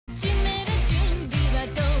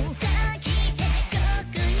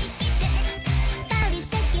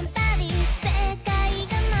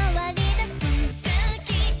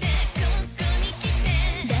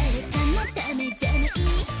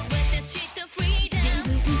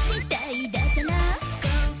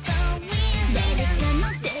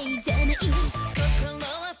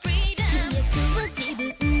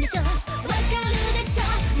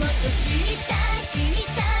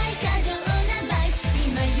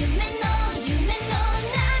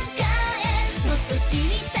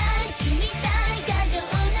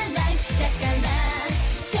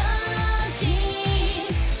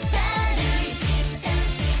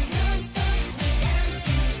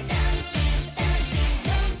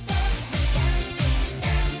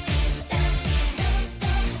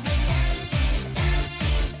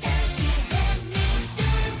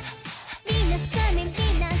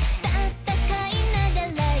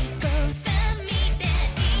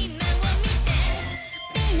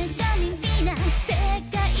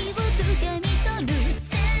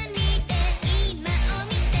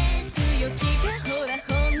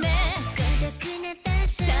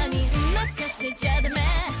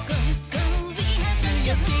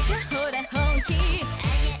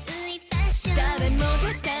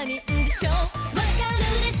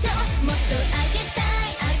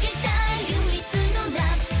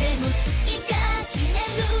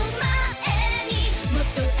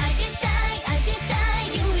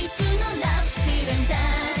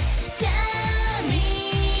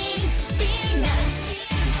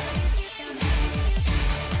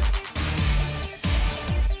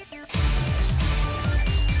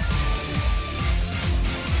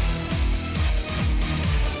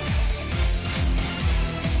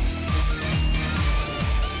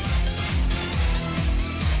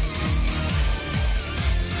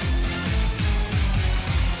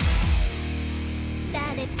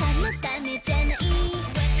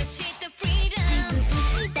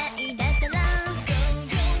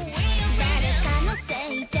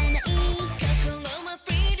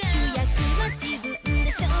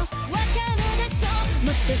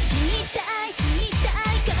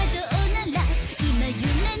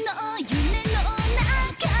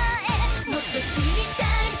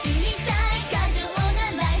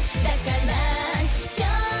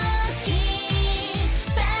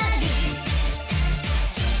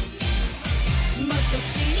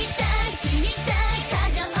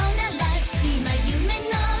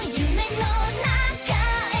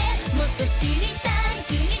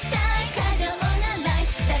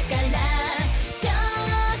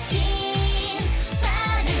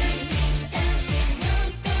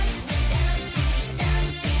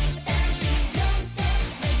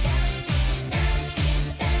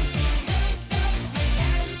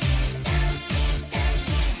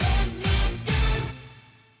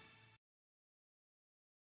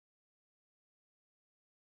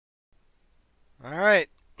Alright,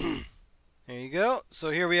 there you go. So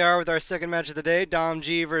here we are with our second match of the day,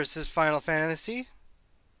 domg versus Final Fantasy.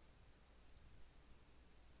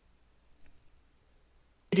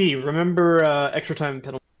 Remember extra time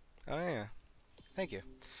penalty. Oh yeah, thank you.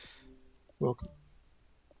 Welcome.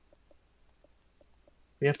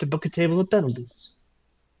 We have to book a table of penalties.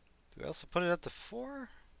 Do we also put it up to 4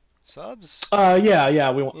 subs?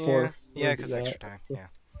 Yeah, we want 4. Yeah, because extra time, yeah.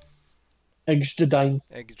 Extra dime.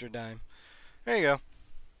 Extra dime. There you go.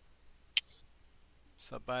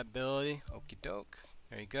 Sub by ability. Okie doke.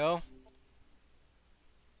 There you go.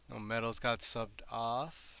 No medals got subbed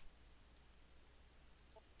off.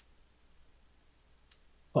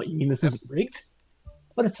 What, you mean this isn't rigged?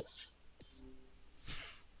 What is this?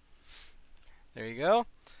 There you go.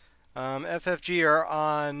 FFG are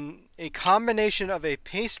on a combination of a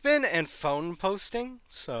paste bin and phone posting,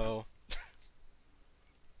 so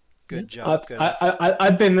good job.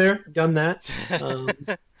 I've been there, done that.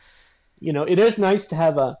 You know, it is nice to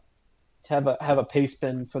have a paste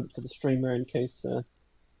bin for the streamer in case you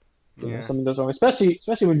know, something goes wrong. Especially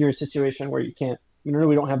when you're in a situation where you can't. You know,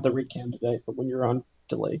 we don't have the recam today, but when you're on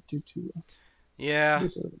delay due to yeah,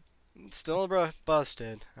 it's still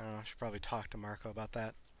busted. I don't know. I should probably talk to Marco about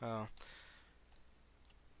that. Oh.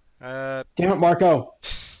 Damn it, Marco.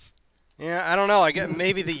 Yeah, I don't know. I get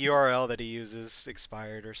maybe the URL that he uses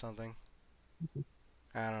expired or something.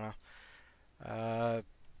 I don't know.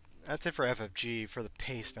 That's it for FFG for the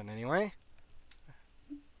paste bin anyway.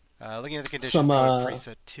 Looking at the conditions, go to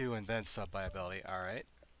preset 2 and then sub by ability. All right.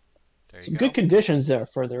 There you go. Good conditions there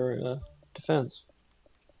for their defense.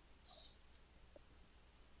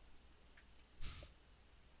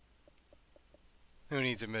 Who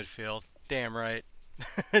needs a midfield? Damn right.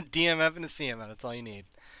 DMF and a CMF, that's all you need.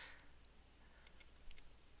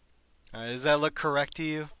 Does that look correct to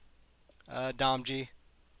you, domg?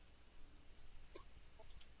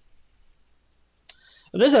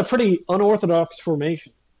 It is a pretty unorthodox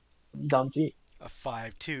formation, domg. A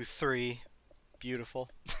 5-2-3, beautiful.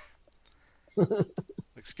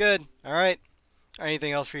 Looks good. All right.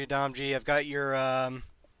 Anything else for you, domg? I've got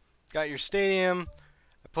your stadium.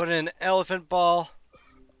 I put in an elephant ball,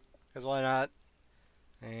 because why not?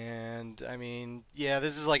 And I mean, yeah,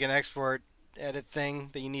 this is like an export edit thing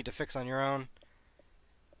that you need to fix on your own.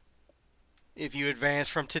 If you advance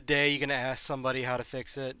from today, you can ask somebody how to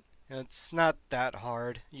fix it. It's not that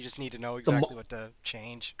hard. You just need to know exactly what to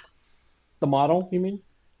change. The model, you mean?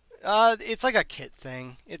 It's like a kit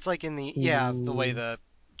thing. It's like in the the way the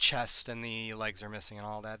chest and the legs are missing and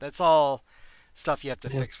all that. That's all stuff you have to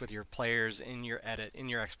fix with your players in your edit, in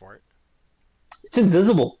your export. It's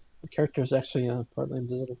invisible. The character is actually partly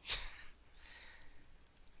invisible.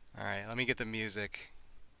 All right, let me get the music.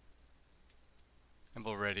 And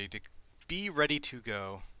be ready to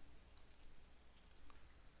go.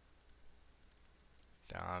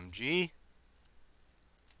 domg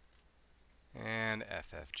and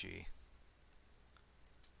FFG.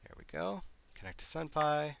 There we go. Connect to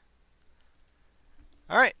Senpai.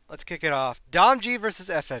 Alright, let's kick it off. domg versus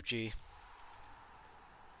FFG.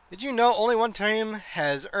 Did you know only one team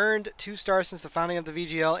has earned 2 stars since the founding of the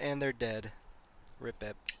VGL and they're dead? Rip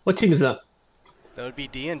it. What team is that? That would be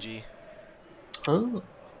DNG. Oh.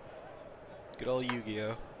 Good old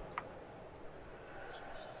Yu-Gi-Oh!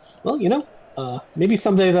 Well, you know, maybe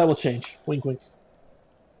someday that will change. Wink, wink.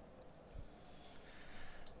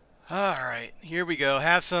 Alright, here we go.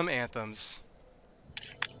 Have some anthems.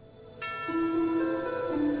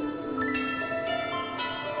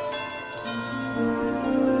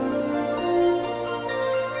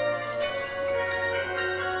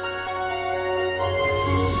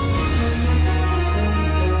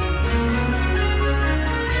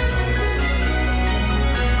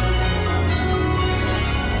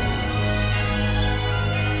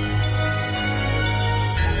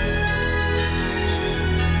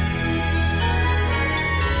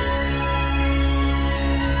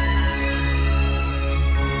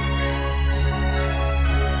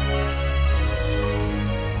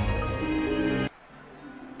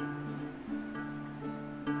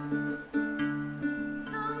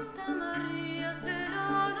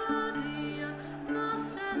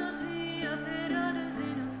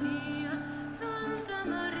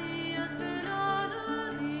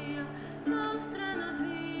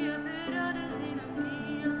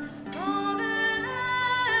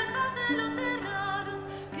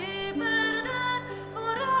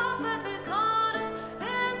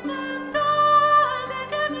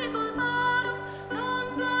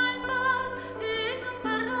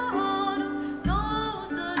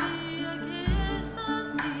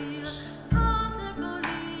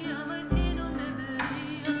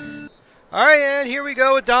 All right, and here we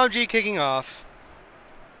go with domg kicking off.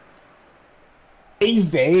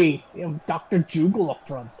 They have Dr. Jugal up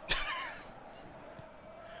front.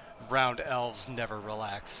 Round elves never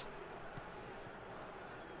relax.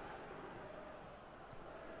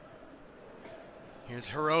 Here's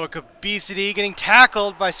Heroic Obesity getting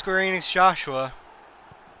tackled by Square Enix Joshua.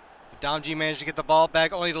 But domg managed to get the ball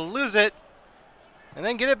back only to lose it and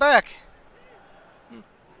then get it back.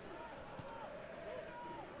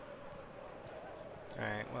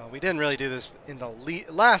 Alright, well, we didn't really do this in the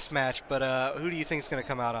last match, but who do you think is going to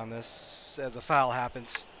come out on this as a foul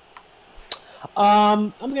happens?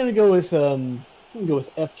 I'm gonna go with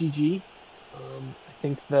FGG. I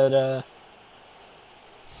think that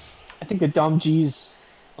domg's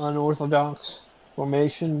unorthodox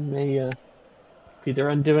formation may be their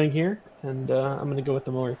undoing here, and I'm gonna go with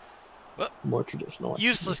the more traditional.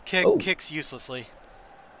 Useless kick kicks uselessly.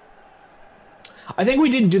 I think we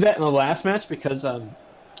didn't do that in the last match because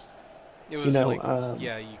it was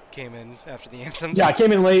yeah, you came in after the anthem. Yeah, I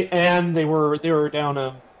came in late and they were down.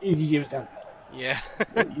 EDG was down. Yeah.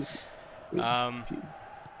 They're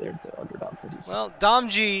the underdog. Well,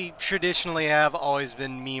 domg traditionally have always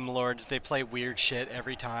been meme lords. They play weird shit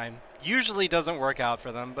every time. Usually doesn't work out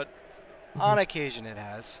for them, but on occasion it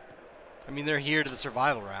has. I mean, they're here to the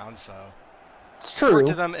survival round, so it's true. Work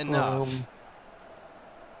to them enough.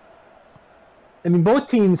 I mean, both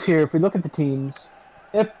teams here, if we look at the teams,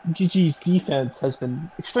 FGG's defense has been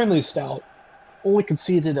extremely stout. Only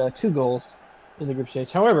conceded 2 goals in the group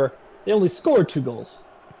stage. However, they only scored 2 goals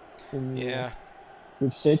in the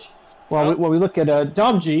group stage. While we look at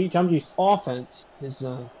domg's offense has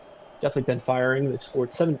definitely been firing. They've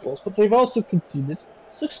scored 7 goals, but they've also conceded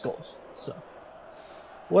 6 goals. So,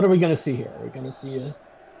 what are we going to see here? Are we going to see a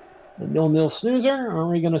 0-0 snoozer, or are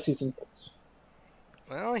we going to see some goals?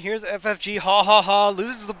 Well, here's FFG, ha ha ha,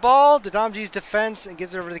 loses the ball to domg's defense and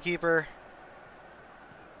gives it over to the keeper.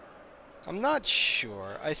 I'm not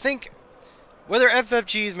sure. I think whether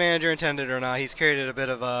FFG's manager intended or not, he's created a bit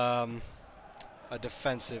of a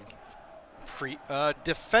defensive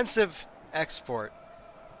defensive export.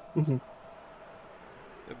 Mm-hmm.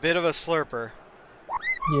 A bit of a slurper.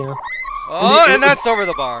 Yeah. Oh, and that's over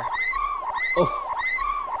the bar. Oh.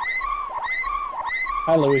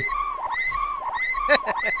 Hi, Louie.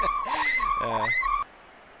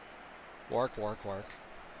 Work.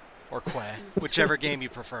 Or Quay, whichever game you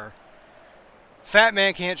prefer. Fat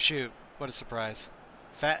man can't shoot. What a surprise.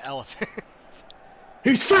 Fat elephant.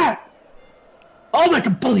 He's fat! I'll make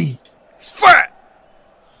him bleed! He's fat!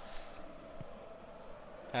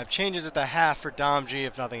 I have changes at the half for domg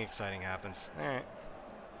if nothing exciting happens. Alright.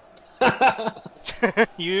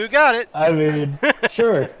 You got it. I mean,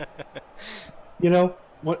 sure. You know,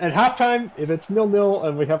 at halftime, if it's 0-0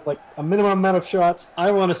 and we have like a minimum amount of shots,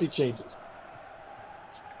 I want to see changes.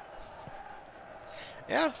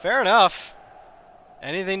 Yeah, fair enough.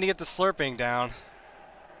 Anything to get the slurping down.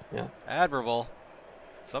 Yeah. Admirable.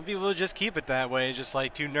 Some people just keep it that way, just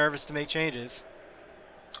like too nervous to make changes.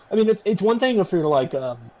 I mean, it's one thing if you're like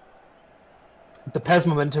the PES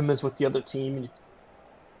momentum is with the other team, and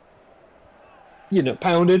you know,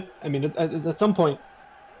 pounded. I mean, at some point,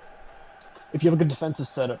 if you have a good defensive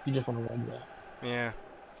setup, you just want to run that. Yeah.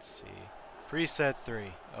 Let's see. Preset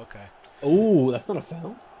 3. Okay. Oh, that's not a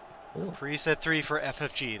foul. Oh. Preset 3 for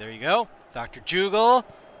FFG. There you go. Dr. Jugal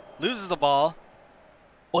loses the ball.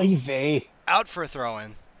 Oy vey. Out for a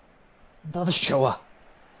throw-in. Another shower.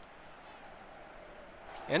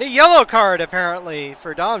 And a yellow card, apparently,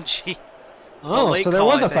 for domg. Oh, so there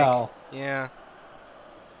was a foul. Yeah.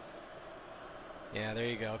 Yeah, there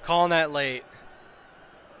you go. Calling that late.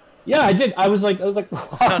 Yeah, I did. I was like, oh, that's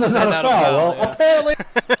not a foul. Well, yeah. apparently.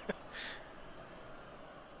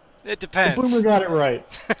 It depends. The Boomer got it right.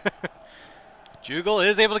 Jugal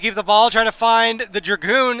is able to keep the ball, trying to find the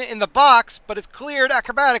Dragoon in the box, but it's cleared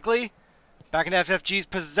acrobatically. Back into FFG's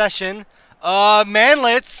possession.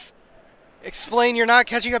 Manlets, explain you're not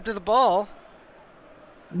catching up to the ball.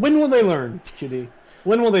 When will they learn, Kitty?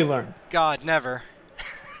 When will they learn? God, never.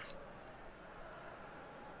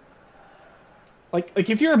 Like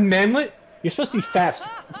if you're a manlet, you're supposed to be fast.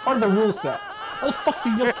 It's part of the rule set. How the fuck do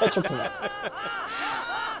you catch up to that?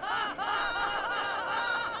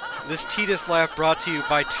 This Titus laugh brought to you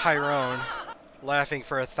by Tyrone, laughing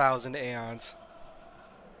for 1,000 aeons.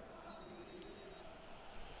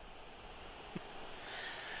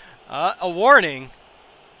 A warning.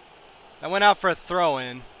 I went out for a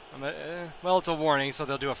throw-in. Well, it's a warning, so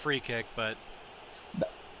they'll do a free kick, but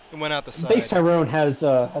it went out the side. Base Tyrone has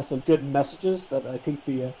some good messages that I think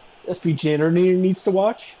the SP Janner needs to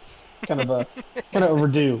watch. It's kind of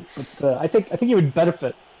overdue, but I think he would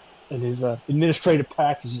benefit and his administrative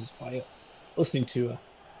practices by listening to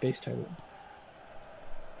bass Tyrone.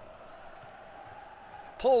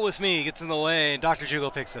 Pull with me gets in the way, and Dr. Jugal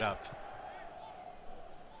picks it up.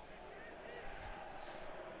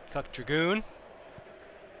 Cuck Dragoon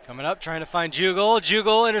coming up, trying to find Jugal.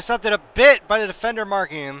 Jugal intercepted a bit by the defender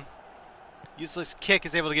marking him. Useless kick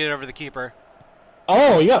is able to get it over the keeper.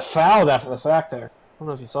 Oh, he got fouled after the fact there. I don't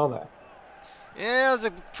know if you saw that. Yeah, it was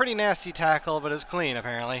a pretty nasty tackle, but it was clean,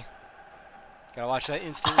 apparently. Gotta watch that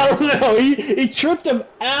instant. I don't know. He tripped him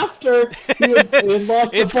after he had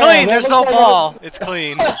lost it's the ball. clean. There's no ball. It's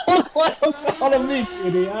clean. Like a foul of me,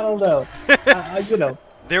 Judy. I don't know. You know.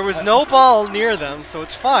 There was no ball near them, so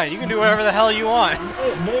it's fine. You can do whatever the hell you want.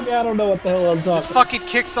 Maybe I don't know what the hell I'm talking about. Just fucking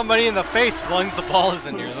kick somebody in the face as long as the ball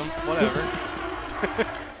isn't near them. Whatever.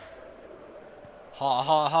 Ha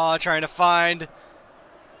ha ha, trying to find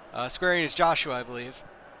squaring is Joshua, I believe.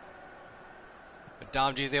 But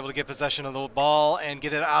domg is able to get possession of the ball and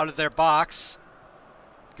get it out of their box.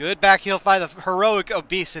 Good back heel by the heroic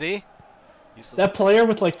obesity. Useless. That player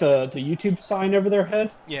with like the YouTube sign over their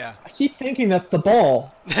head? Yeah. I keep thinking that's the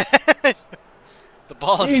ball. The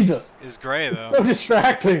ball is gray, though. It's so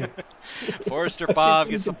distracting. Forrester Bob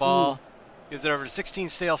gets the ball. Gives it over to 16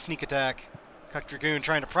 stale sneak attack. Cuck Dragoon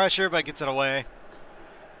trying to pressure, but gets it away.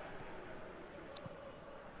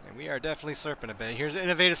 And we are definitely slurping a bit. Here's an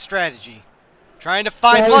innovative strategy. Trying to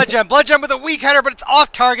find Bloodgem. Bloodgem with a weak header, but it's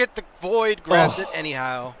off target. The Void grabs it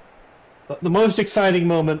anyhow. The most exciting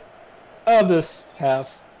moment of this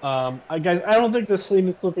half. Guys, I don't think this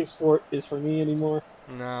Sleeman Slurping sport is for me anymore.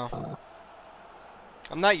 No.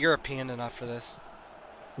 I'm not European enough for this.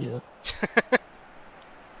 Yeah.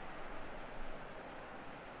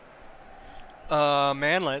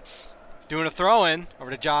 Manlets doing a throw-in over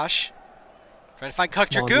to Josh. Trying to find Cuck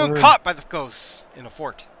Dragoon. Caught by the ghosts in a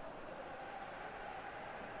fort.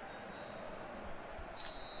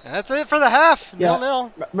 And that's it for the half. Yeah.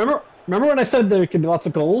 0-0. Remember when I said there could be lots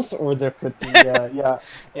of goals, or there could be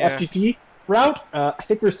FGG route? I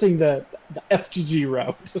think we're seeing the FGG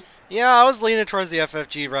route. Yeah, I was leaning towards the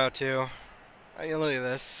FFG route too. I mean, look at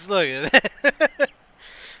this. Look at it.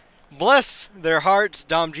 Bless their hearts,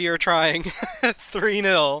 domg are trying.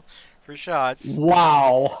 3-0 for shots.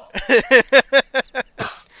 Wow.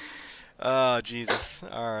 Oh, Jesus.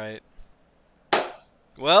 All right.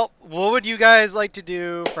 Well, what would you guys like to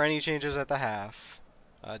do for any changes at the half?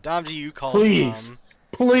 domg, you call some.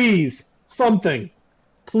 Please. Something.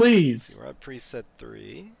 Please. We're at preset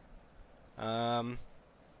 3.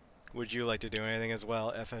 Would you like to do anything as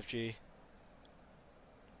well, FFG?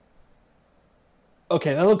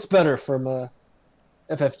 Okay, that looks better from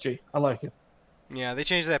FFG. I like it. Yeah, they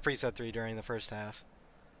changed that preset 3 during the first half.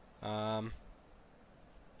 Nothing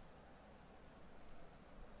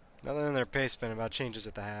in their pace spin about changes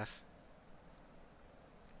at the half.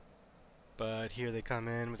 But here they come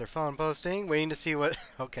in with their phone posting, waiting to see what...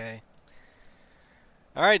 Okay.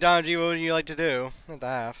 Alright, domg, what would you like to do at the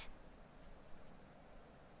half?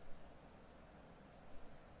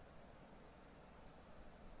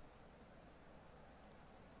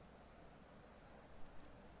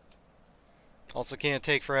 Also can't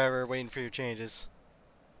take forever waiting for your changes.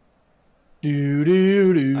 I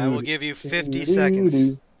will give you 50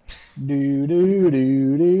 seconds. Oh,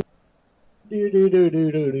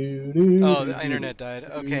 the internet died.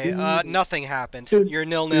 Okay, nothing happened. You're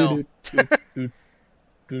 0-0.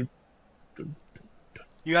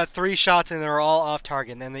 You had 3 shots and they were all off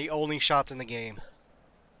target, and then the only shots in the game.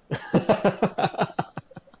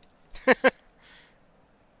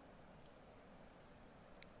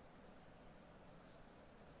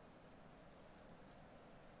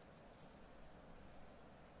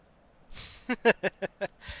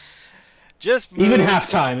 Just move. Even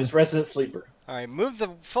halftime is Resident Sleeper. Alright, move the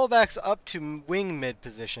fullbacks up to wing mid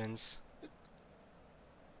positions.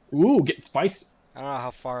 Ooh, getting spicy. I don't know how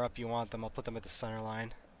far up you want them. I'll put them at the center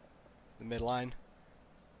line. The mid line.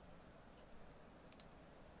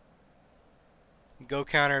 Go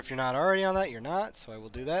counter if you're not already on that. You're not, so I will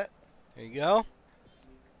do that. There you go.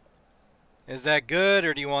 Is that good,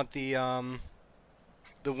 or do you want the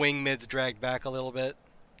wing mids dragged back a little bit?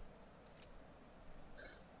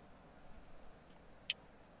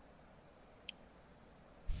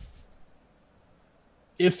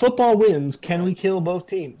 If football wins, can we kill both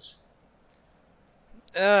teams?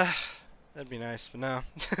 That'd be nice, but no.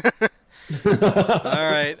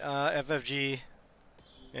 Alright, FFG.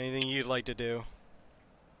 Anything you'd like to do?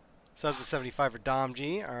 Sub to 75 for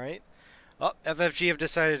domg, alright. Oh, FFG have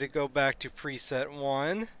decided to go back to preset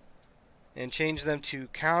 1 and change them to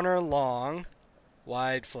counter long,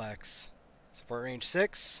 wide flex. Support range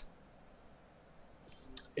 6.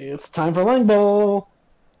 It's time for Lang Ball.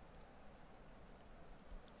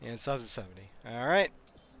 And subs at 70. All right.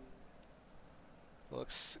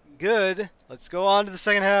 Looks good. Let's go on to the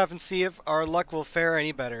second half and see if our luck will fare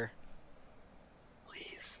any better.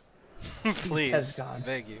 Please. Please.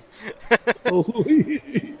 Beg you.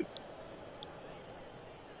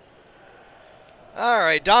 All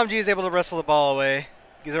right. domg is able to wrestle the ball away.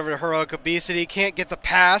 Gives over to Heroic Obesity. Can't get the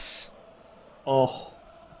pass. Oh.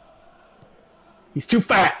 He's too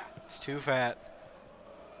fat. He's too fat.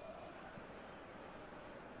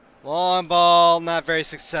 Long ball, not very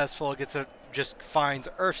successful. Gets it, just finds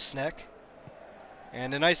Earthsneck.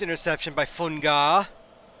 And a nice interception by Funga.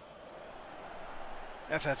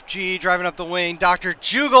 FFG driving up the wing. Dr.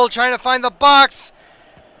 Jugal trying to find the box.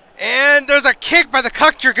 And there's a kick by the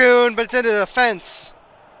Cuck Dragoon, but it's into the fence.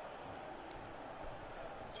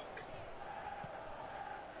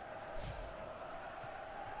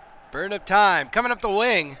 Burn up time. Coming up the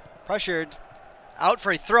wing. Pressured. Out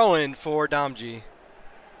for a throw-in for domg.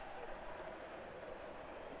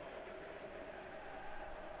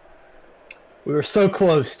 We were so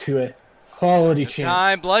close to it. Quality chance.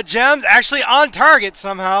 Time. Blood Gems actually on target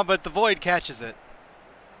somehow, but the Void catches it.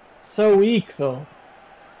 So weak, though.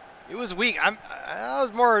 It was weak. I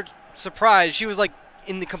was more surprised. She was like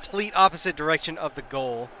in the complete opposite direction of the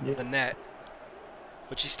goal, the net.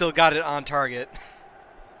 But she still got it on target.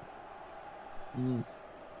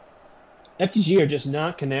 FTG are just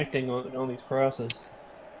not connecting on these crosses.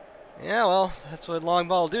 Yeah, well, that's what long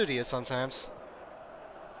ball duty is sometimes.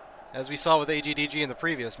 As we saw with AGDG in the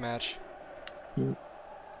previous match.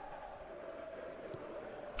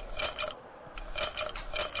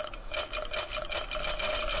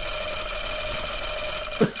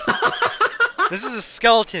 This is a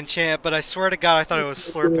skeleton chant, but I swear to God I thought it was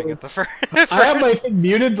slurping at the first. I have my thing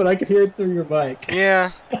muted, but I could hear it through your mic.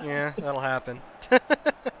 Yeah, that'll happen. It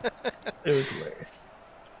was hilarious.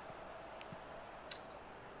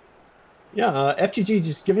 Yeah, FGG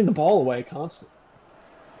just giving the ball away constantly.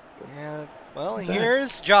 Yeah, well,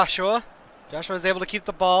 here's Joshua. Joshua is able to keep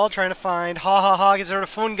the ball, trying to find Ha, gives it over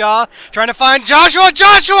to Funga, trying to find Joshua.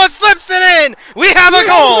 Joshua slips it in! We have a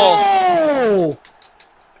goal!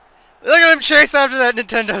 Look at him chase after that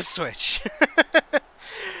Nintendo Switch.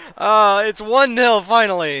 It's 1-0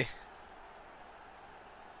 finally.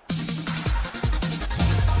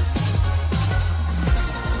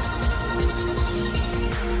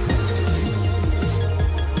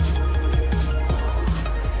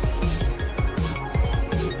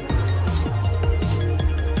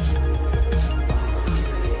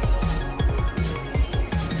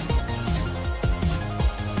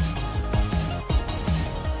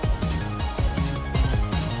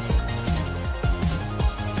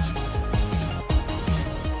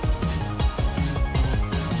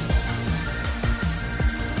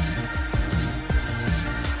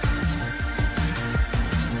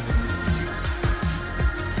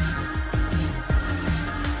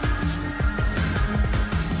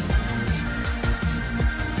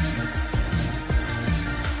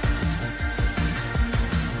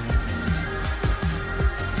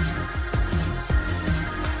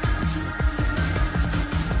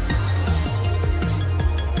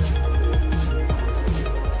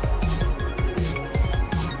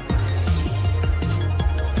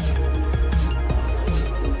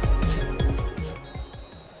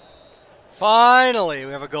 Finally,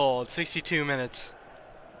 we have a goal. It's 62 minutes.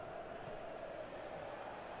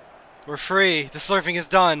 We're free. The slurping is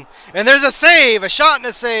done. And there's a save! A shot and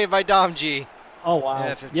a save by domg. Oh,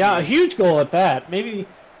 wow. Yeah, a huge goal at that. Maybe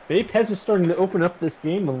Pez is starting to open up this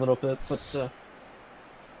game a little bit, but all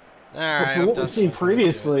right, for what we've seen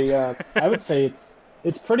previously, I would say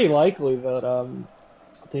it's pretty likely that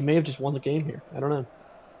they may have just won the game here. I don't know.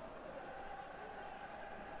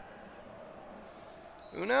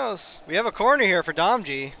 Who knows? We have a corner here for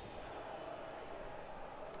domg.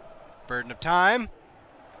 Burden of time.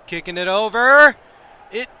 Kicking it over.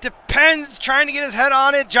 It depends. Trying to get his head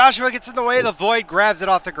on it. Joshua gets in the way. The Void grabs it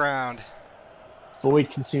off the ground. Void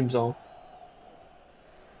consumes all.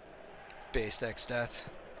 Base X death.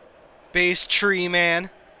 Base tree man.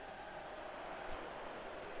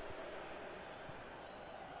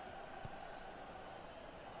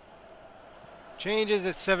 Changes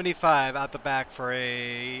at 75 out the back for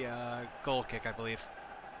a goal kick, I believe,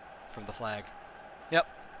 from the flag. Yep.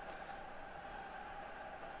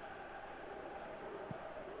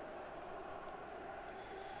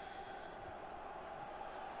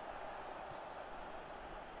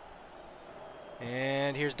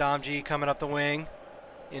 And here's domg coming up the wing.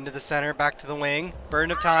 Into the center, back to the wing. Burden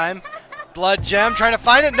of time. Blood Gem trying to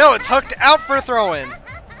find it. No, it's hooked out for a throw-in.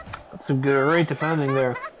 Some great defending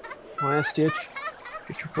there. Last ditch.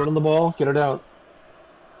 Get your foot on the ball. Get it out.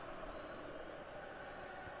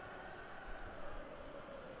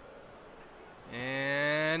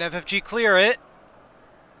 And FFG clear it.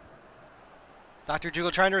 Dr.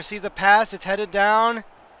 Jugal trying to receive the pass. It's headed down.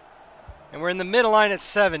 And we're in the middle line at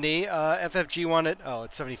 70. FFG wanted... Oh,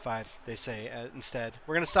 it's 75, they say, instead.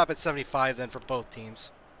 We're going to stop at 75 then for both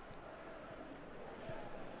teams.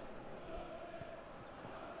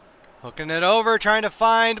 Hooking it over, trying to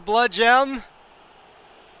find Blood Gem.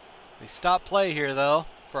 They stop play here, though,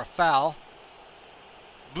 for a foul.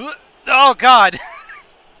 Oh, God!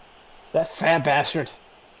 That fat bastard.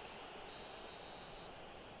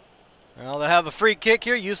 Well, they have a free kick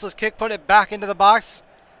here. Useless kick, put it back into the box.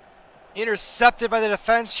 Intercepted by the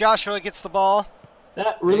defense. Joshua gets the ball.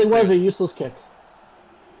 That really was a useless kick.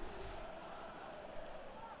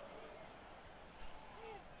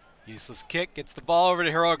 Useless kick. Gets the ball over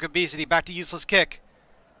to Heroic Obesity. Back to useless kick.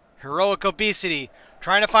 Heroic Obesity.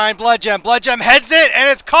 Trying to find Blood Gem. Blood Gem heads it, and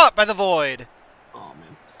it's caught by the Void. Oh,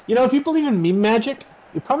 man. You know, if you believe in meme magic,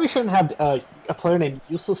 you probably shouldn't have a player named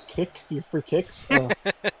Useless Kick for your free kicks.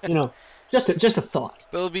 You know, just a thought.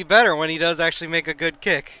 But it'll be better when he does actually make a good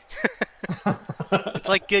kick. It's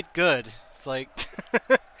like get good. It's like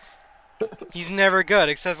he's never good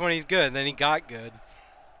except when he's good. And then he got good.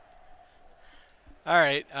 All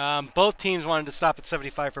right. Both teams wanted to stop at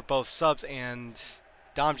 75 for both subs, and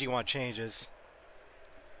domg want changes.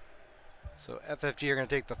 So FFG are going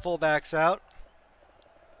to take the fullbacks out.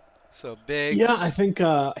 So Biggs. Yeah, I think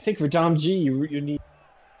for domg you need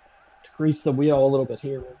to grease the wheel a little bit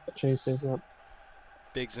here, change things up.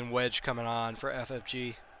 Biggs and Wedge coming on for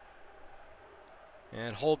FFG.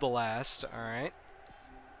 And hold the last. All right.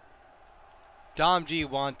 domg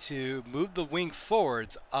want to move the wing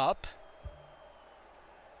forwards up.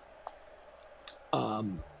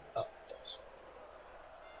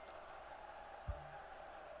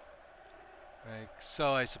 Like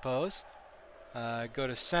so, I suppose. Go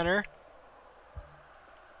to center.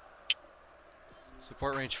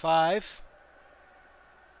 Support range 5.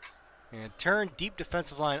 And turn deep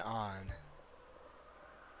defensive line on.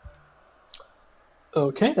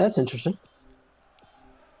 Okay, that's interesting.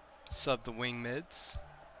 Sub the wing mids.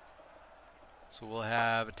 So we'll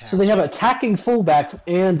have attack. So they have attacking fullbacks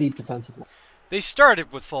and deep defensive line. They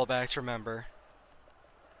started with fullbacks, remember.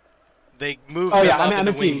 They moved them up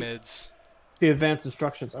into wing mids. The advanced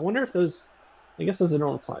instructions. I wonder if those... I guess those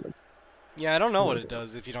don't apply to... Yeah, I don't know what it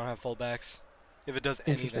does if you don't have fullbacks. If it does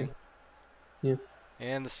anything. Yeah.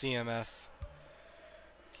 And the CMF.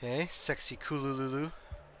 Okay, sexy Kulululu.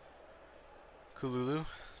 Kululu.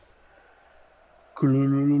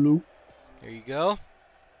 Kulululu. There you go.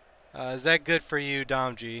 Is that good for you,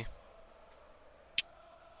 domg?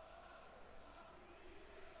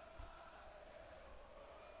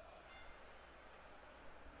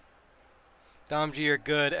 domg are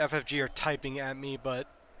good. FFG are typing at me, but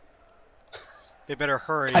they better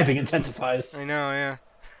hurry. Typing intensifies. I know, yeah.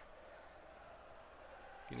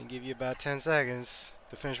 Gonna give you about 10 seconds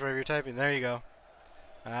to finish whatever you're typing. There you go.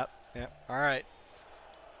 Yeah. Alright.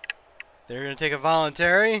 They're gonna take a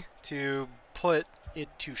voluntary to put it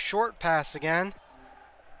to short pass again.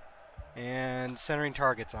 And centering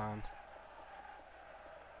targets on.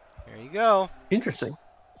 There you go. Interesting.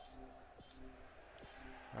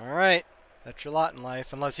 Alright. That's your lot in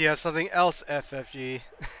life. Unless you have something else, FFG.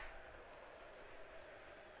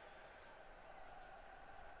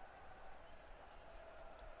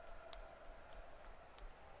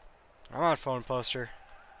 I'm on phone poster.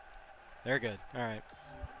 They're good. Alright.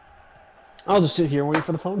 I'll just sit here and wait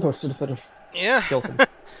for the phone poster to finish. Yeah. Ha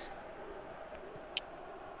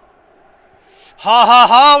ha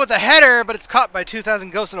ha with a header, but it's caught by 2,000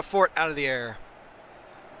 Ghosts in a Fort out of the air.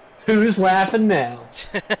 Who's laughing now?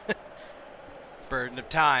 Burden of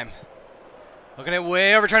time. Looking at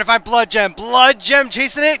way over, trying to find Blood Gem. Blood Gem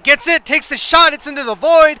chasing it, gets it, takes the shot, it's into the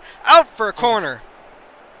void, out for a corner.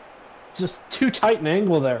 Just too tight an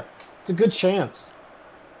angle there. It's a good chance.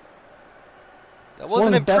 That was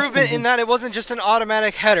an improvement in that it wasn't just an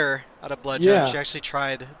automatic header out of Blood Gem. Yeah. She actually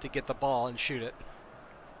tried to get the ball and shoot it.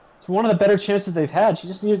 It's one of the better chances they've had. She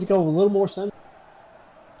just needed to go a little more center.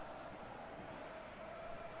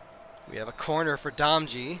 We have a corner for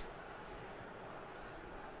domg.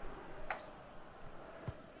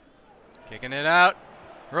 Kicking it out.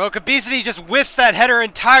 Heroic Obesity just whiffs that header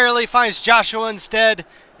entirely, finds Joshua instead,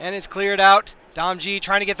 and it's cleared out. domg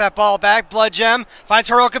trying to get that ball back. Blood Gem finds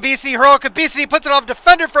Heroic Obesity. Heroic Obesity puts it off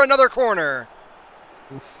defender for another corner.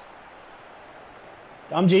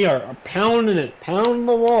 domg are pounding it, pounding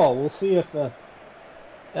the wall. We'll see if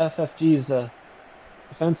FFG's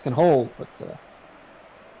defense can hold, but they're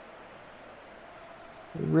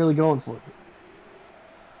really going for it.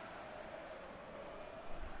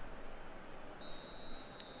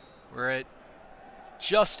 We're at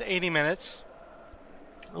just 80 minutes.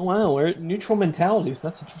 Oh wow, we're at neutral mentalities.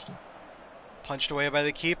 That's interesting. Punched away by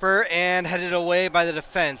the keeper and headed away by the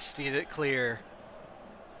defense to get it clear.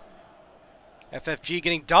 FFG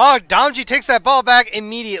getting dogged. domg takes that ball back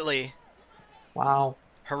immediately. Wow.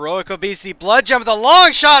 Heroic Obesity. Blood Gem with a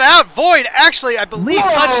long shot out. Void actually, I believe,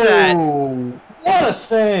 touched that. What a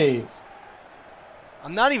save.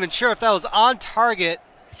 I'm not even sure if that was on target.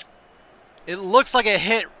 It looks like it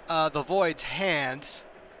hit the Void's hands.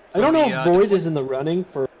 I don't know if Void is in the running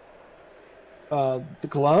for the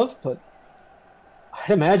glove, but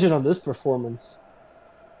I'd imagine on this performance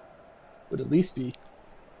would at least be.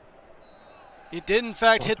 It did, in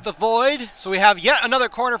fact, hit the Void, so we have yet another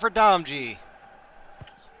corner for domg.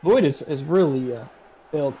 Void is really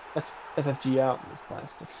bailed FFG out in this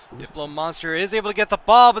last. Diplo Monster is able to get the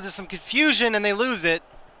ball, but there's some confusion, and they lose it.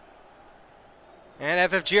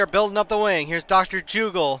 And FFG are building up the wing. Here's Dr.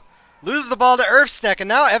 Jugal. Loses the ball to Earthsneck, and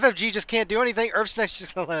now FFG just can't do anything. Earthsneck's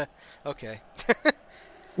just going to let it... Okay.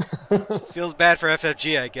 Feels bad for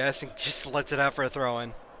FFG, I guess, and just lets it out for a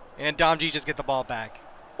throw-in. And domg just get the ball back.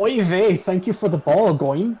 Oy vey, thank you for the ball,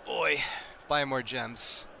 going. Boy, buy more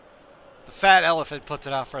gems. The fat elephant puts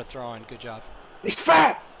it out for a throw-in. Good job. He's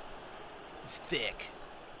fat! He's thick.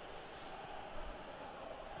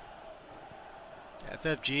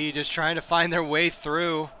 FFG just trying to find their way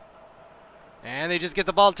through. And they just get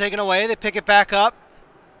the ball taken away. They pick it back up.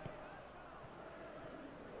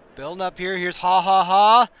 Building up here. Here's Ha Ha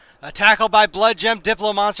Ha. A tackle by Blood Gem.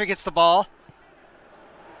 Diplo Monster gets the ball.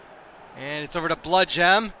 And it's over to Blood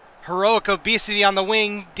Gem. Heroic Obesity on the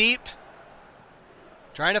wing, deep.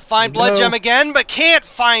 Trying to find Blood Gem again, but can't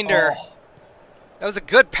find her. Oh. That was a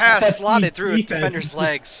good pass slotted through a defender's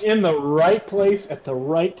legs. In the right place at the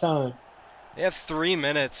right time. They have 3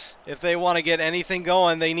 minutes. If they want to get anything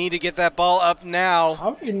going, they need to get that ball up now.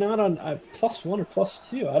 How are you not on +1 or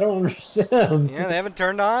 +2? I don't understand. Yeah, they haven't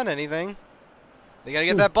turned on anything. They got to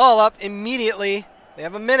get that ball up immediately. They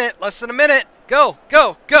have a minute, less than a minute. Go,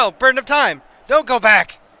 go, go. Burden of time. Don't go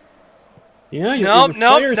back. Yeah, nope.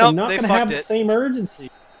 They fucked have the same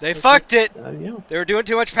urgency. They fucked it. Yeah. They were doing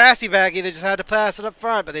too much passy-backy. They just had to pass it up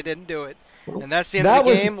front, but they didn't do it. And that's the end of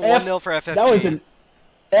the game. 1-0 for FFG. That was an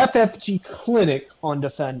FFG clinic on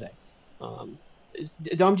defending.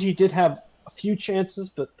 domg did have a few chances,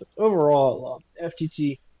 but overall,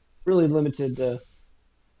 FTG really limited.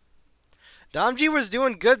 domg was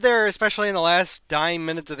doing good there, especially in the last dying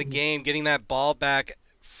minutes of the game, getting that ball back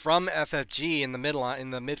from FFG in the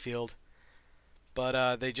midfield.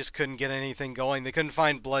 But they just couldn't get anything going. They couldn't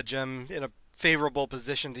find Blood Gem in a favorable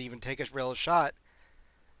position to even take a real shot.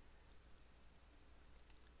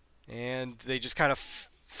 And they just kind of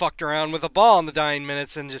fucked around with the ball in the dying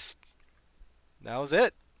minutes and just... That was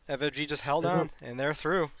it. FFG just held on, and they're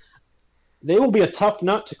through. They will be a tough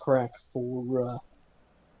nut to crack for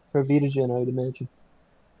Vitagen, I would imagine.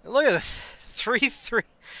 Look at the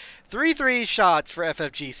 3-3 shots for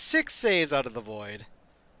FFG. 6 saves out of the Void.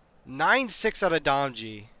 9-6 out of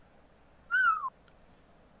domg.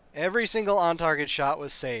 Every single on-target shot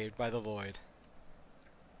was saved by the Void.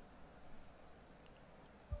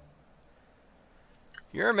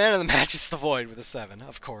 Your man of the match is the Void with a 7,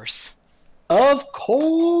 of course. Of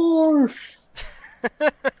course!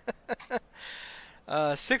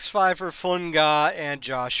 6-5 for Funga and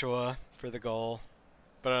Joshua for the goal.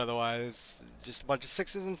 But otherwise, just a bunch of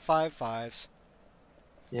 6s and 5-5s.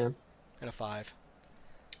 Yeah. And a 5.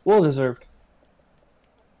 Well deserved.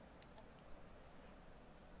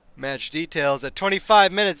 Match details at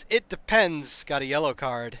 25 minutes. It depends. Got a yellow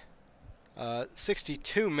card.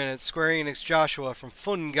 62 minutes. Square Enix Joshua from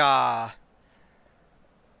Funga.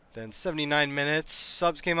 Then 79 minutes.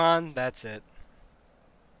 Subs came on. That's it.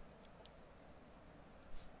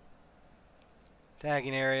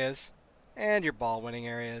 Tagging areas. And your ball winning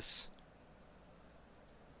areas.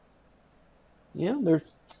 Yeah,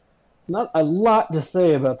 there's not a lot to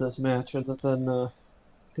say about this match other than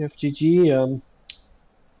FGG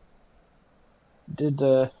did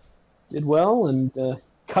well and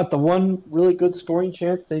got the one really good scoring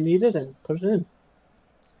chance they needed and put it in.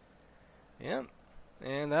 Yeah,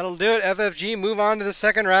 and that'll do it. FFG move on to the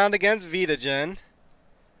second round against Vitagen.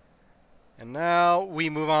 And now we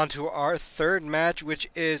move on to our third match, which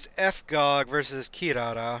is FGOG versus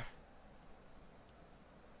Kirara.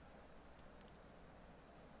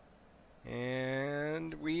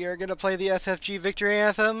 And we are going to play the FFG Victory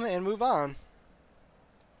Anthem and move on.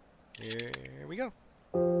 Here we go.